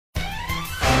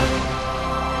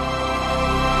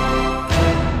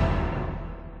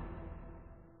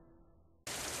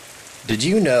Did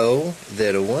you know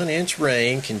that a 1-inch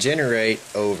rain can generate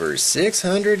over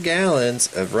 600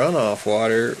 gallons of runoff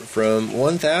water from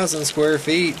 1,000 square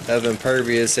feet of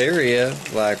impervious area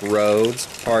like roads,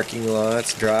 parking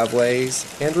lots, driveways,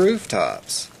 and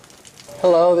rooftops?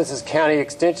 Hello, this is County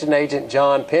Extension Agent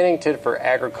John Pennington for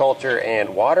Agriculture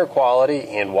and Water Quality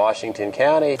in Washington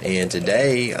County. And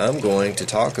today I'm going to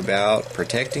talk about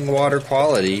protecting water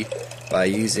quality by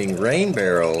using rain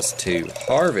barrels to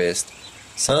harvest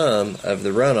some of the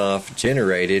runoff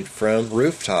generated from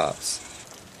rooftops.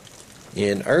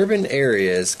 In urban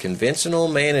areas, conventional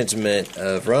management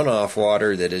of runoff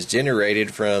water that is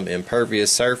generated from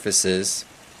impervious surfaces,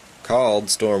 called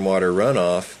stormwater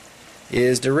runoff,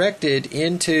 is directed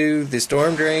into the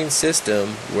storm drain system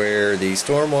where the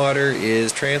stormwater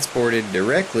is transported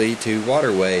directly to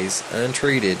waterways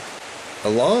untreated,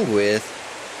 along with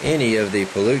any of the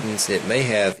pollutants it may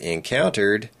have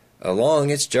encountered along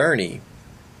its journey.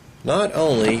 Not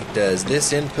only does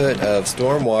this input of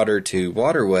stormwater to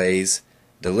waterways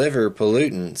deliver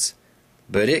pollutants,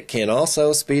 but it can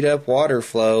also speed up water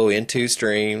flow into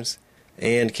streams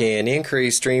and can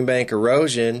increase stream bank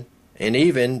erosion and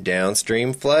even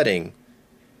downstream flooding.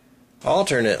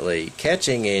 Alternately,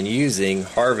 catching and using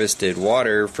harvested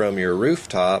water from your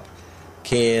rooftop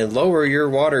can lower your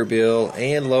water bill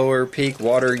and lower peak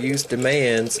water use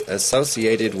demands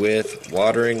associated with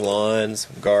watering lawns,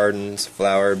 gardens,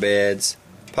 flower beds,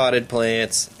 potted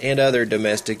plants, and other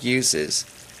domestic uses.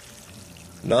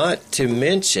 Not to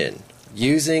mention,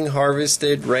 using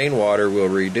harvested rainwater will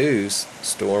reduce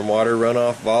stormwater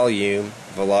runoff volume,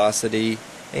 velocity,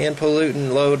 and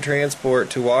pollutant load transport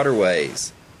to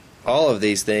waterways. All of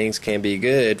these things can be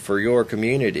good for your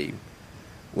community.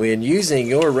 When using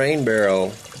your rain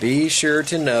barrel, be sure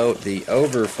to note the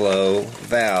overflow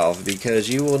valve because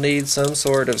you will need some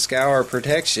sort of scour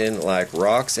protection like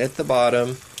rocks at the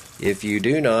bottom if you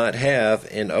do not have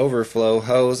an overflow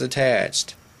hose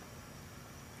attached.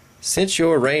 Since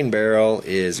your rain barrel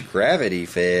is gravity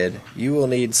fed, you will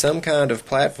need some kind of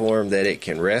platform that it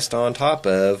can rest on top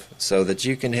of so that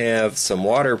you can have some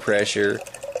water pressure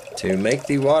to make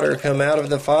the water come out of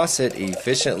the faucet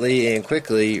efficiently and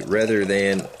quickly rather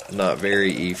than not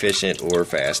very efficient or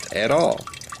fast at all.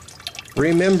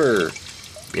 Remember,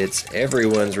 it's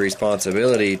everyone's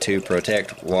responsibility to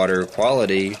protect water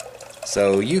quality,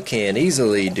 so you can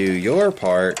easily do your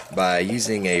part by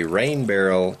using a rain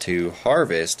barrel to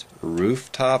harvest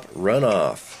rooftop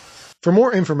runoff. For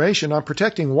more information on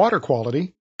protecting water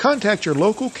quality, contact your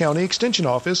local county extension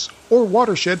office or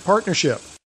watershed partnership.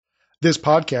 This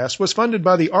podcast was funded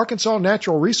by the Arkansas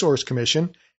Natural Resource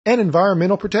Commission and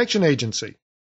Environmental Protection Agency.